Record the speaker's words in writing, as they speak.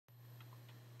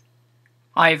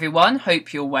Hi everyone,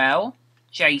 hope you're well.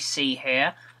 JC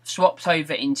here. I've swapped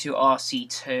over into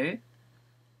RC2.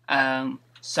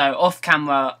 So off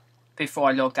camera, before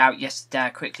I logged out yesterday, I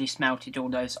quickly smelted all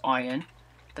those iron.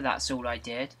 But that's all I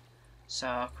did. So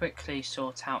I'll quickly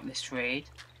sort out this read.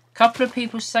 A couple of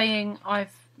people saying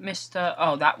I've missed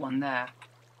oh, that one there.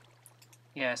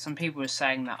 Yeah, some people were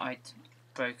saying that I'd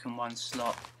broken one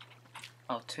slot.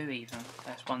 Oh, two even.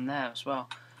 There's one there as well.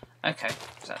 Okay,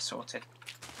 so that's sorted.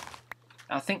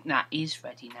 I think that is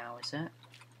ready now, is it?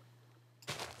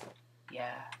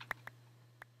 Yeah.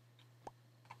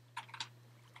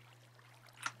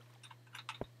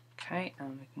 Okay,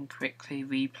 and we can quickly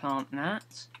replant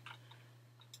that.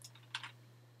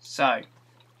 So,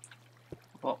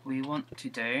 what we want to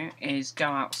do is go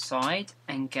outside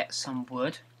and get some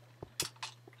wood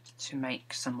to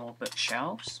make some more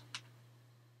bookshelves.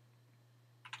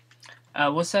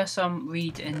 Was there some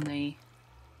reed in the...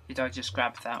 Did I just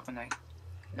grab that when I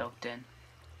logged in?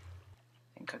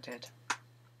 I think I did.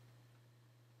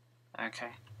 Okay.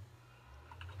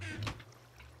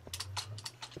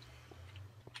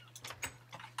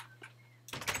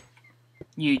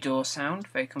 New door sound,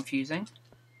 very confusing.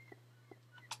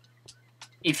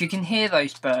 If you can hear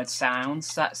those bird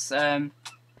sounds, that's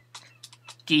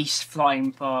geese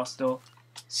flying past, or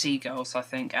seagulls, I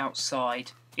think,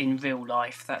 outside in real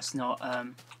life. That's not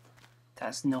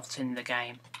in the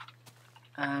game.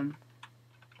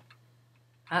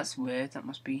 That's weird. That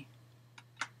must be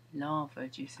lava,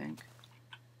 do you think?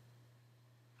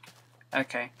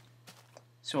 Okay.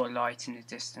 Saw a light in the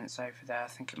distance over there. I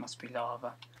think it must be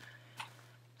lava.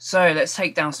 So let's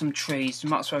take down some trees. We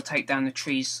might as well take down the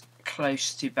trees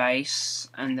close to base,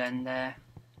 and then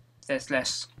there's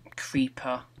less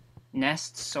creeper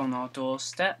nests on our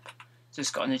doorstep.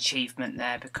 Just got an achievement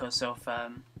there because of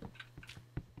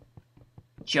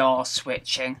jar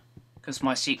switching, because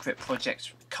my secret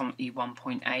project's currently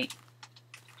 1.8.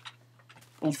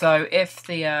 Although if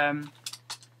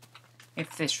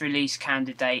this release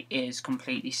candidate is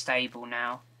completely stable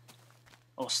now,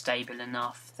 or stable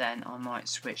enough, then I might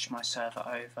switch my server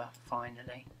over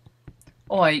finally.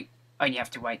 Or I only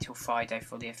have to wait till Friday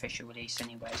for the official release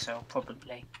anyway, so I'll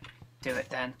probably do it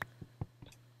then.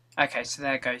 Okay, so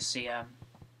there goes the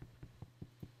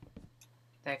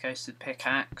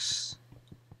pickaxe.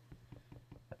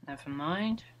 But never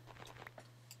mind.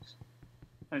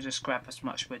 I'll just grab as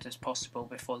much wood as possible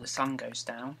before the sun goes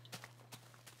down.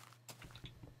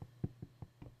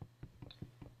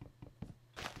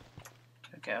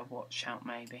 Get a watch out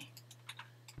maybe.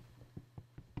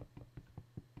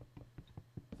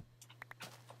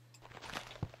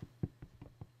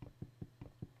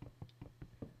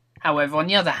 However, on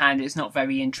the other hand, it's not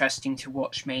very interesting to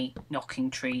watch me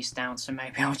knocking trees down, so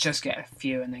maybe I'll just get a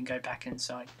few and then go back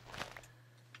inside.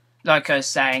 Like I was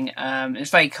saying,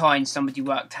 it's very kind, somebody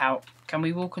worked out. Can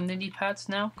we walk on lily pads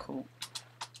now? Cool.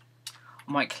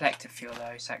 I might collect a few of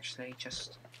those actually,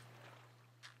 just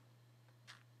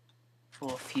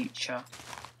for future.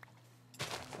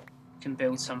 You can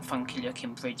build some funky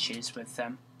looking bridges with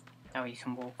them. Now you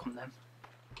can walk on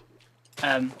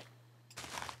them.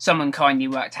 Someone kindly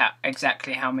worked out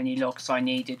exactly how many logs I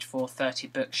needed for 30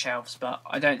 bookshelves, but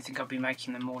I don't think I'll be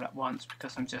making them all at once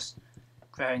because I'm just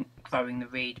growing the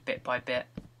reed bit by bit.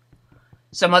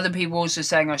 Some other people also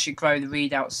saying I should grow the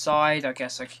reed outside. I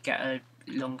guess I could get a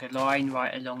longer line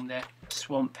right along the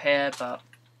swamp here, but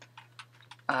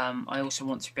I also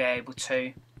want to be able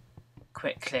to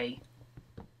quickly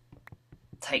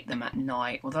take them at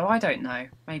night. Although I don't know,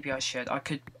 maybe I should. I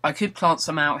could plant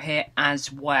some out here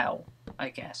as well. I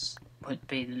guess would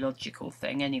be the logical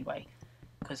thing anyway,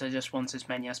 because I just want as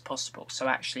many as possible. So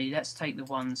actually, let's take the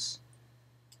ones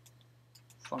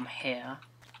from here,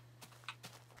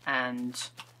 and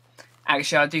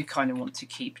actually I do kind of want to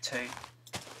keep two,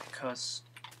 because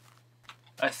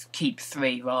keep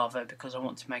three rather, because I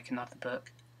want to make another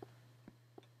book.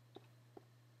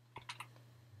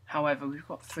 However, we've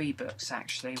got 3 books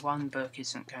actually. One book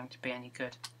isn't going to be any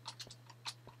good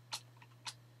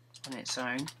on its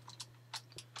own.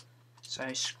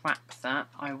 So scrap that.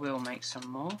 I will make some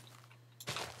more.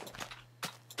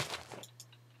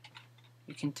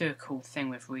 You can do a cool thing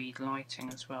with reed lighting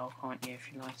as well, can't you,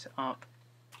 if you light it up.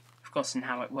 I've forgotten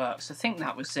how it works. I think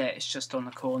that was it. It's just on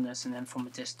the corners and then from a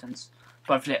distance.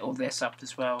 But I've lit all this up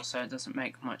as well, so it doesn't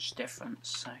make much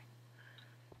difference.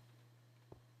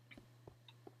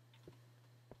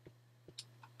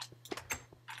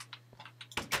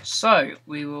 So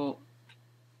we will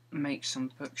make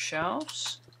some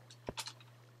bookshelves.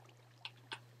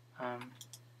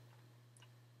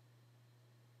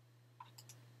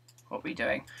 What are we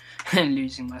doing?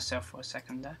 Losing myself for a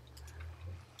second there.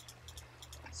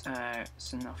 So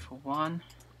it's enough for one.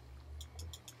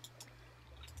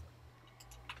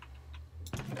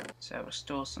 So we'll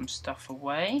store some stuff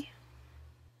away.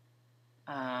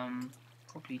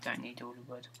 Probably don't need all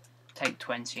the wood. Take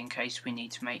 20 in case we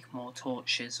need to make more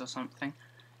torches or something.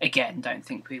 Again, don't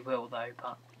think we will though,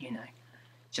 but you know,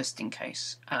 just in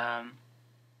case.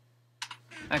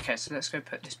 Okay, so let's go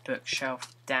put this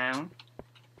bookshelf down.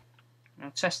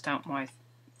 I'll test out my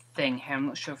thing here. I'm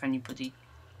not sure if anybody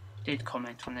did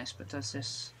comment on this, but does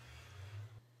this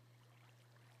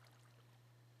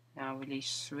now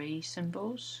release 3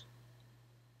 symbols?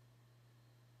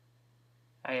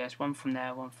 Oh yes, one from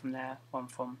there, one from there, one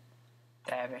from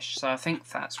there-ish. So I think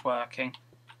that's working.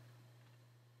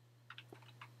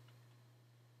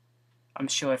 I'm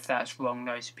sure if that's wrong,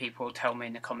 loads of people will tell me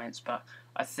in the comments, but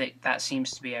I think that seems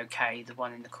to be okay. The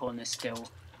one in the corner still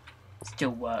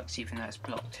works, even though it's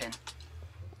blocked in.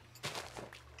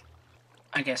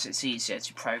 I guess it's easier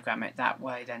to program it that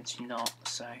way than to not,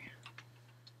 so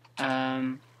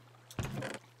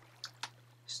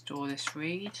store this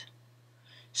reed.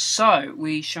 So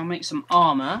we shall make some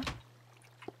armour,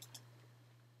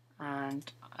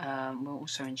 and we'll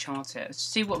also enchant it. Let's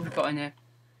see what we've got in here.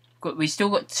 We still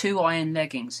got 2 iron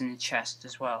leggings in the chest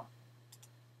as well.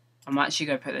 I'm actually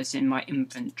going to put this in my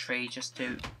inventory just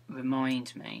to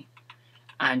remind me.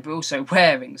 And we're also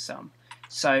wearing some.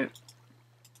 So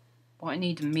what I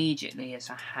need immediately is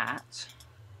a hat.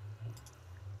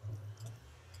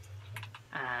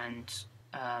 And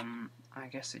I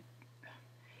guess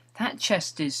that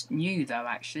chest is new though,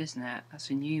 actually, isn't it?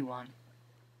 That's a new one.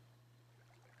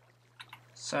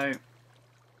 So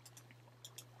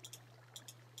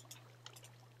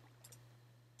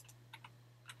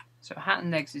hat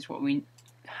and legs is what we,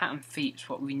 hat and feet is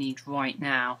what we need right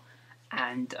now,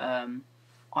 and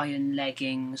iron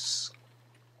leggings.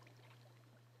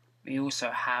 We also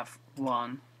have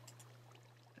one.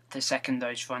 The second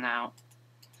those run out,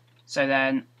 so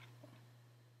then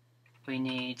we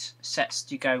need sets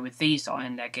to go with these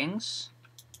iron leggings.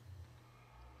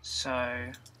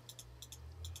 So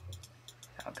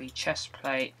that'll be chest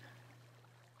plate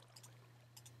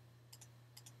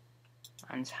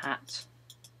and hat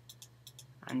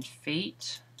and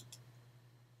feet.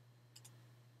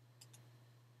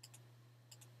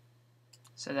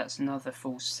 So that's another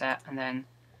full set, and then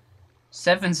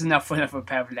 7's enough for another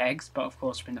pair of legs, but of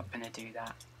course we're not going to do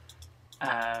that.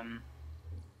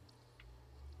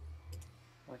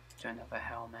 We'll do another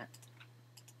helmet,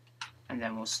 and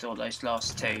then we'll store those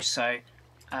last 2. So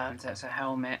that's a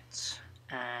helmet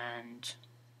and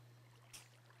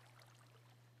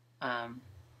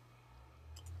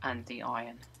the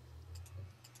iron.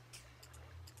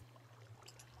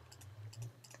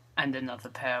 And another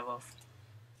pair of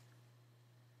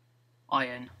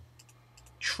iron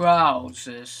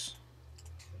trousers.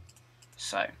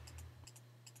 So,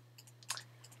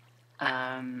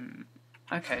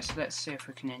 okay, so let's see if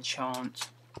we can enchant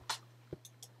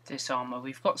this armor.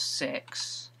 We've got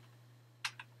 6. I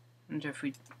wonder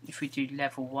if we do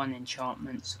level 1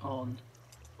 enchantments on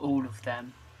all of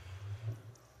them.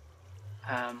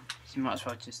 So you might as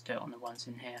well just do it on the ones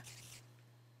in here.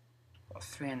 Got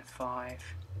 3 and a 5.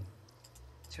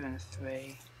 2 and a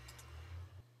 3.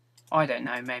 I don't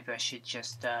know, maybe I should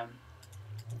just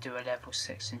do a level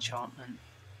 6 enchantment.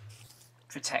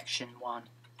 Protection 1.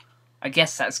 I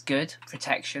guess that's good.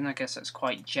 Protection, I guess that's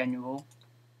quite general.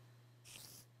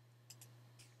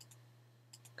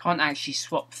 Can't actually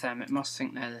swap them, it must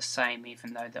think they're the same,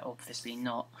 even though they're obviously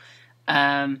not.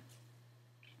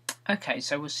 Okay,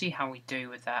 so we'll see how we do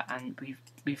with that, and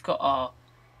we've got our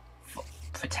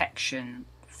protection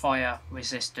fire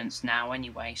resistance now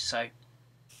anyway, so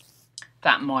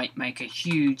that might make a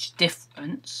huge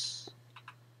difference,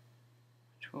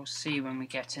 which we'll see when we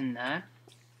get in there.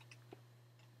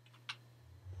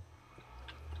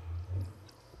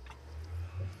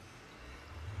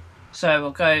 So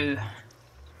we'll go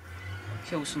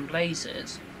kill some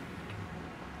blazers.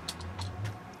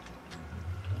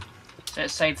 So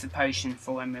let's save the potion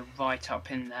for when we're right up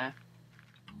in there.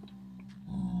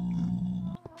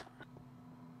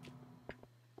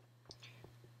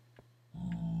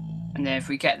 And then if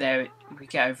we get there, we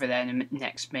get over there in the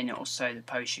next minute or so, the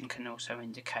potion can also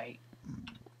indicate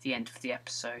the end of the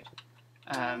episode.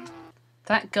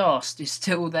 That ghast is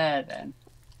still there then.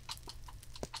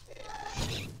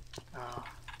 Oh.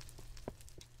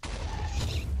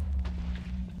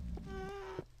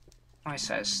 I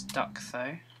say it's stuck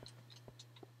though.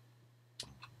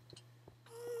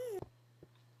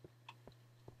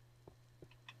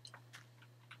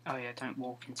 Oh yeah, don't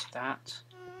walk into that.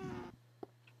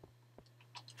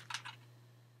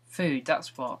 Food,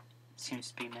 that's what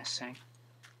seems to be missing.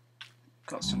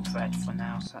 got some bread for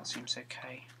now, so that seems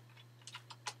okay.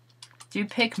 Do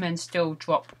pigmen still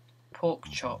drop pork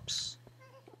chops?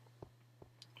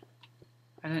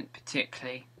 I don't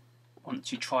particularly want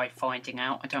to try finding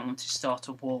out. I don't want to start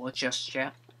a war just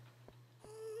yet.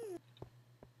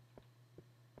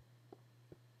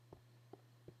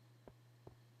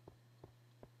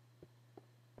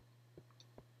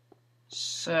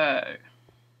 So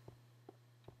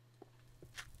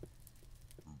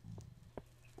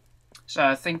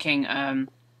I'm thinking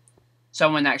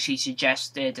someone actually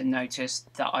suggested and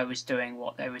noticed that I was doing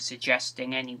what they were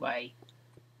suggesting anyway,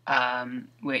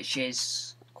 which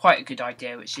is quite a good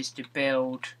idea, which is to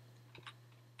build...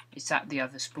 Is that the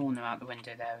other spawner out the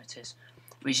window? There it is.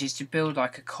 Which is to build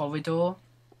like a corridor,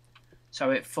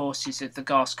 so it forces that the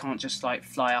ghast can't just like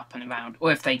fly up and around,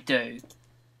 or if they do,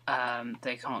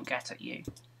 they can't get at you.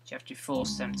 You have to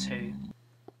force them to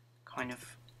kind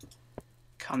of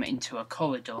come into a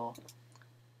corridor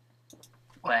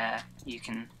where you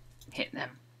can hit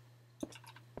them.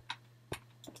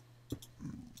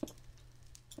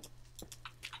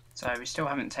 So we still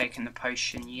haven't taken the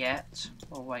potion yet.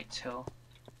 We'll wait till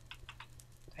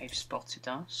they've spotted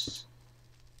us.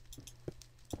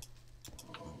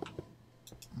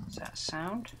 Does that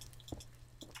sound?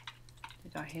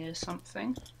 Did I hear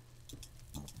something?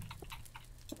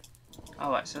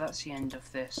 Alright, so that's the end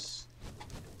of this.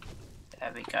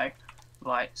 There we go.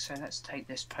 Right, so let's take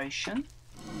this potion.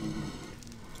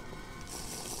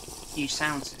 New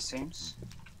sounds, it seems.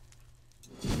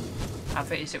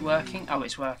 Is it working? Oh,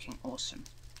 it's working. Awesome.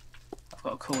 I've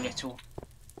got cool little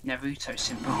Naruto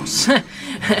symbols.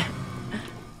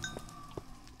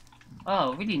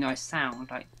 Oh, really nice sound.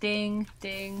 Like ding,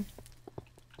 ding.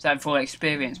 Is that for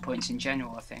experience points in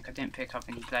general, I think? I didn't pick up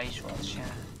any blaze rods, yeah.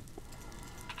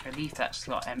 I'll leave that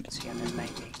slot empty and then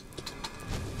maybe...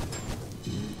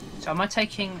 So am I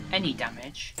taking any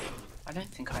damage? I don't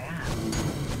think I am.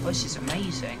 Oh, this is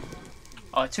amazing.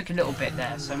 Oh, I took a little bit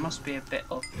there, so it must be a bit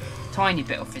of... tiny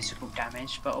bit of physical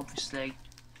damage, but obviously...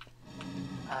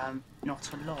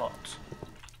 not a lot.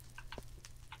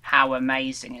 How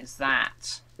amazing is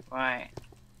that? Right.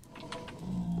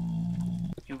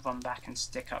 You'll run back and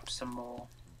stick up some more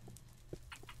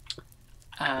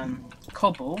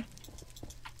cobble.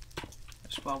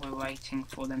 Just while we're waiting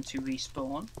for them to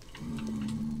respawn.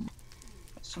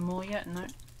 Got some more yet? No.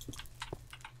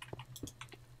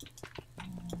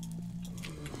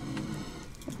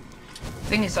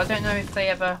 Thing is, I don't know if they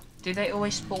ever... Do they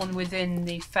always spawn within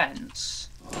the fence?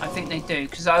 I think they do,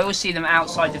 because I always see them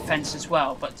outside the fence as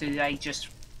well, but do they just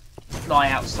fly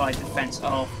outside the fence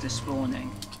after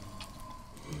spawning?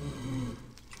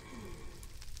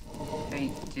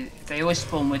 If they always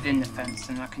spawn within the fence,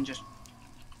 then I can just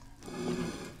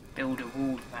build a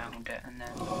wall around it, and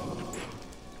then...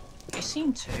 They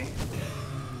seem to.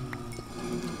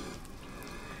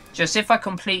 Just if I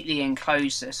completely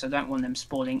enclose this, I don't want them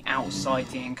spawning outside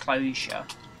the enclosure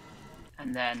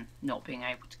and then not being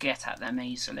able to get at them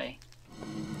easily.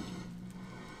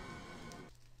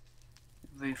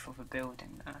 Roof of a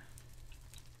building there.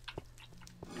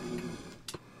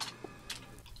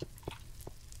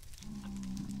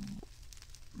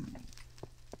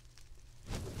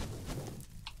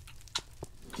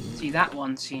 See, that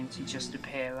one seemed to just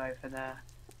appear over there.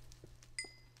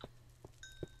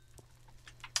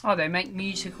 Oh, they make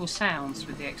musical sounds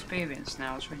with the experience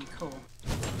now. It's really cool.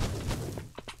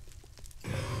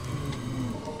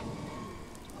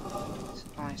 It's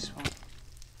a nice one.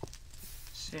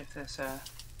 Let's see if there's a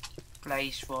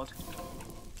blaze rod.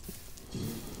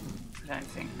 I don't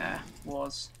think there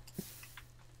was.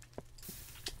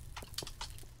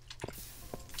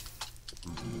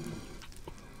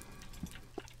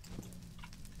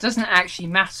 Doesn't actually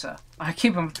matter.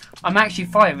 I'm actually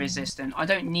fire resistant. I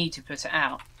don't need to put it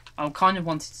out. I kind of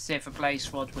wanted to see if a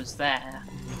blaze rod was there,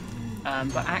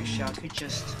 but actually I could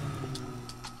just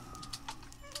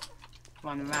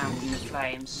run around in the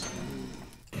flames,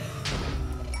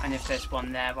 and if there's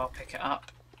one there, I'll pick it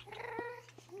up.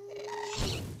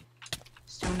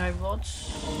 Still no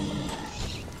rods.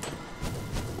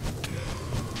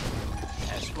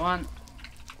 There's one.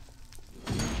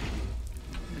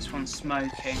 This one's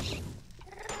smoking.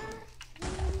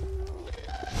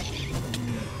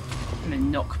 And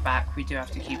then knock back, we do have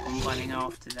to keep on running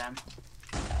after them.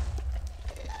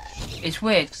 It's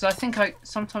weird because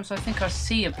sometimes I think I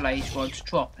see a blaze rod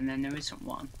drop and then there isn't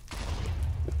one.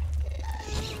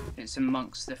 It's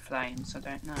amongst the flames, I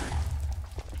don't know.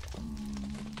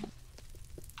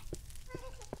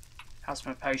 How's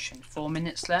my potion? 4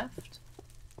 minutes left.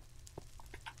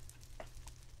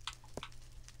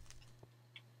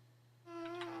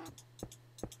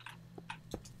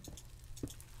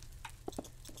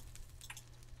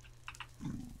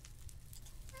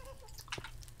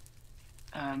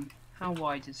 How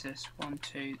wide is this? 1,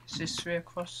 2. Is this 3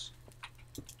 across?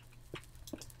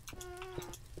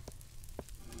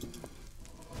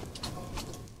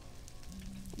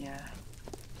 Yeah.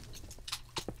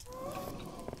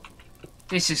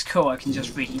 This is cool. I can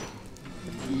just really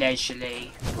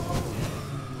leisurely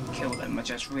kill them. I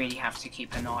just really have to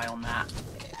keep an eye on that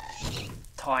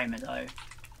timer though.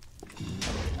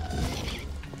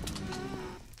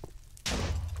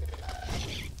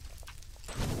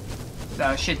 So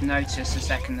I should notice the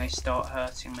second they start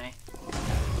hurting me.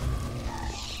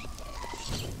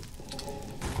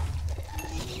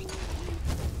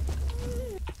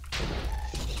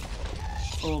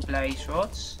 Four blaze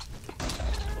rods.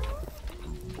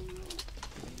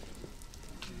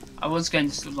 I was going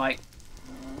to sort of like,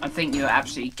 I think you're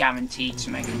absolutely guaranteed to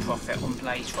make a profit on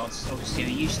blaze rods. Obviously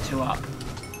we used 2 up.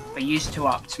 We used 2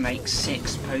 up to make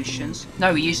 6 potions.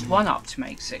 No, we used 1 up to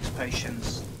make 6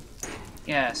 potions.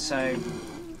 Yeah, so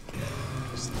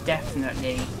it's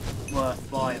definitely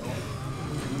worthwhile.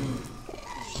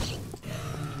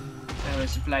 There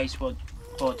was a blaze rod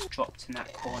dropped in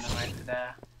that corner over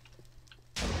there.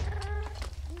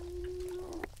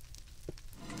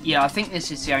 Yeah, I think this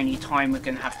is the only time we're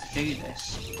going to have to do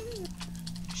this.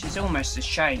 Which is almost a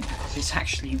shame because it's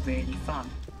actually really fun.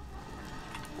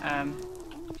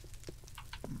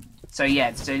 So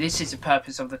yeah, so this is the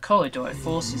purpose of the corridor. It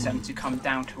forces them to come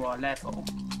down to our level,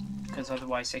 because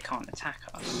otherwise they can't attack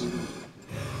us.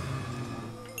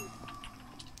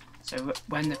 So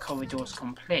when the corridor is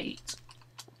complete,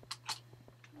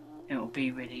 it will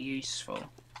be really useful.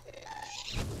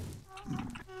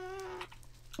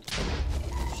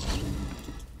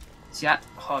 See, that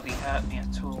hardly hurt me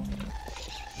at all.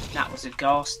 That was a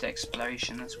ghast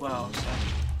explosion as well, so...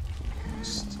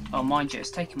 Oh, mind you,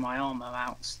 it's taking my armour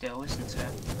out still, isn't it?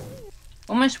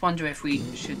 Almost wonder if we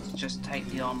should just take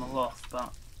the armour off,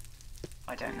 but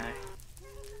I don't know.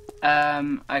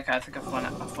 Okay, I think I've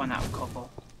run out of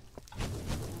cobble.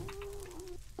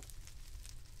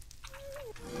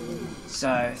 So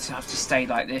I have to stay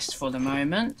like this for the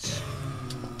moment.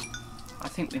 I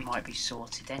think we might be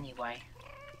sorted anyway.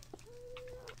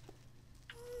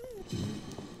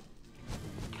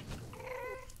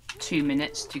 Two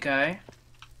minutes to go.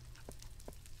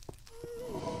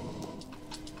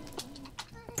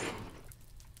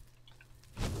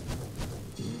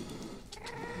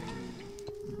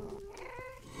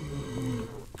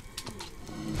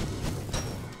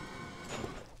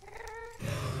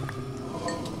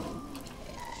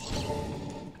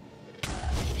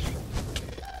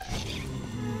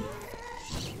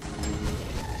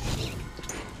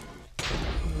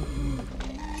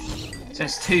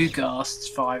 There's 2 ghasts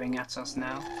firing at us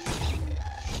now.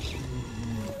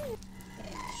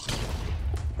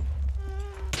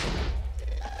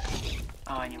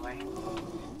 Oh, anyway.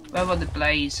 Where are the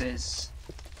blazes?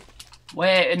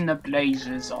 Where in the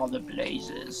blazes are the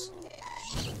blazes?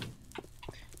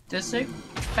 Does the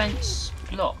fence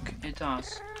block? It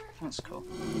does. That's cool.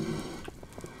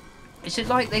 Is it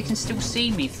like they can still see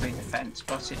me through the fence,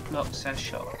 but it blocks their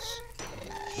shots?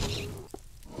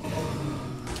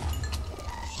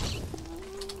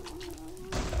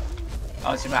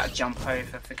 I was about to jump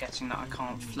over, forgetting that I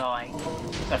can't fly.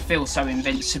 I feel so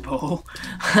invincible.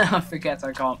 I forget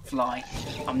I can't fly.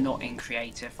 I'm not in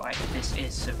creative, like, this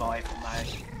is survival mode.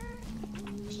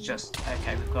 It's just,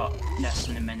 okay, we've got less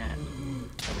than a minute.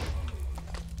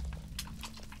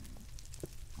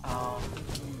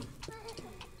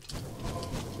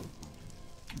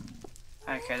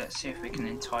 Okay, let's see if we can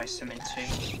entice them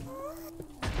into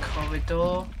the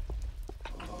corridor.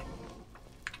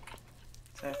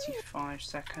 35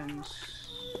 seconds.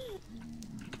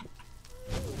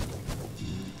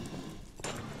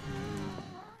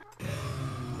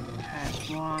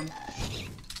 Okay, 1.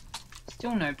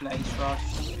 Still no blaze rod.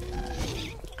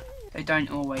 They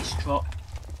don't always drop.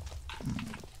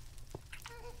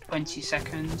 20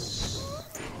 seconds.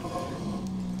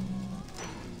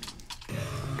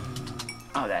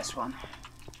 Oh, there's one.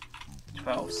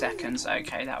 12 seconds.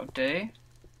 Okay, that'll do.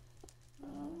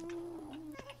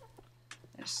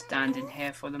 Stand in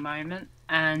here for the moment,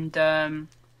 and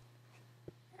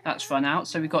that's run out,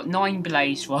 so we've got 9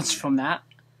 blaze rods from that.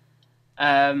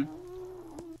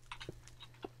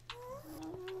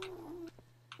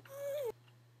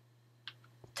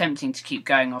 Tempting to keep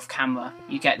going off camera,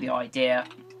 you get the idea.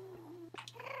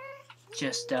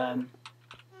 Just I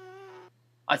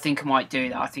think I might do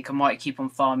that. I think I might keep on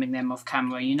farming them off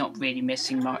camera. You're not really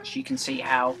missing much. You can see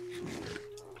how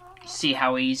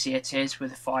easy it is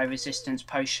with a fire resistance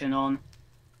potion on.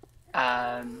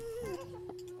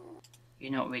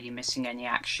 You're not really missing any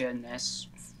action. There's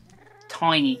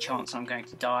tiny chance I'm going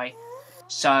to die.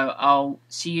 So I'll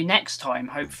see you next time,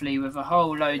 hopefully with a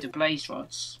whole load of blaze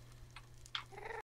rods.